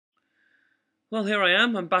Well, here I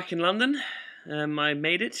am. I'm back in London. I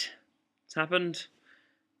made it. It's happened.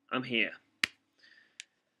 I'm here.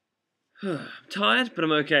 I'm tired, but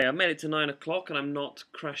I'm okay. I made it to 9 o'clock and I'm not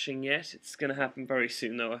crashing yet. It's going to happen very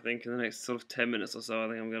soon, though, I think. In the next sort of 10 minutes or so, I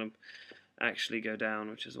think I'm going to actually go down,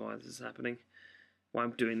 which is why this is happening. Why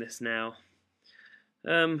I'm doing this now.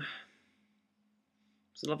 It's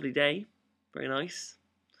a lovely day. Very nice.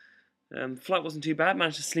 Flight wasn't too bad.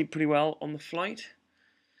 Managed to sleep pretty well on the flight.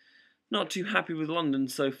 Not too happy with London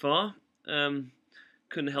so far.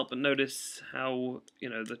 Couldn't help but notice how,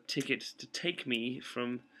 the ticket to take me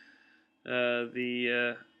from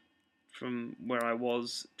from where I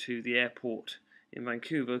was to the airport in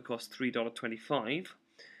Vancouver cost $3.25.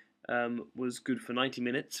 Was good for 90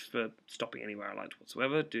 minutes for stopping anywhere I liked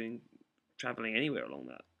whatsoever, traveling anywhere along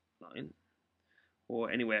that line,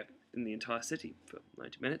 or anywhere in the entire city for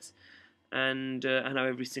 90 minutes. And how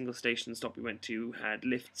every single station stop we went to had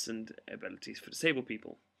lifts and abilities for disabled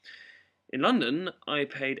people. In London, I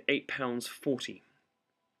paid £8.40.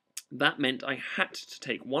 That meant I had to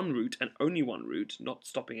take one route, and only one route, not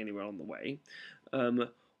stopping anywhere on the way.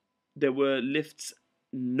 There were lifts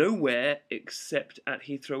nowhere except at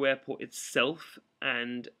Heathrow Airport itself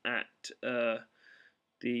and at the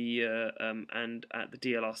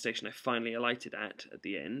DLR station I finally alighted at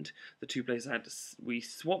the end. The two places we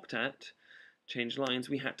swapped at, changed lines,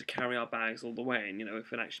 we had to carry our bags all the way, and if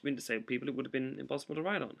it had actually been disabled people, it would have been impossible to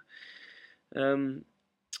ride on.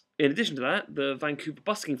 In addition to that, the Vancouver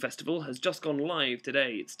Busking Festival has just gone live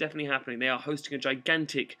today. It's definitely happening. They are hosting a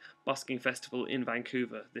gigantic busking festival in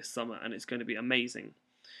Vancouver this summer, and it's going to be amazing.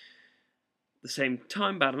 At the same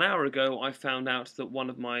time, about an hour ago, I found out that one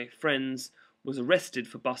of my friends was arrested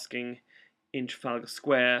for busking in Trafalgar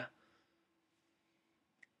Square,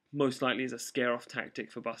 most likely as a scare-off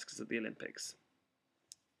tactic for buskers at the Olympics.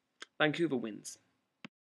 Vancouver wins.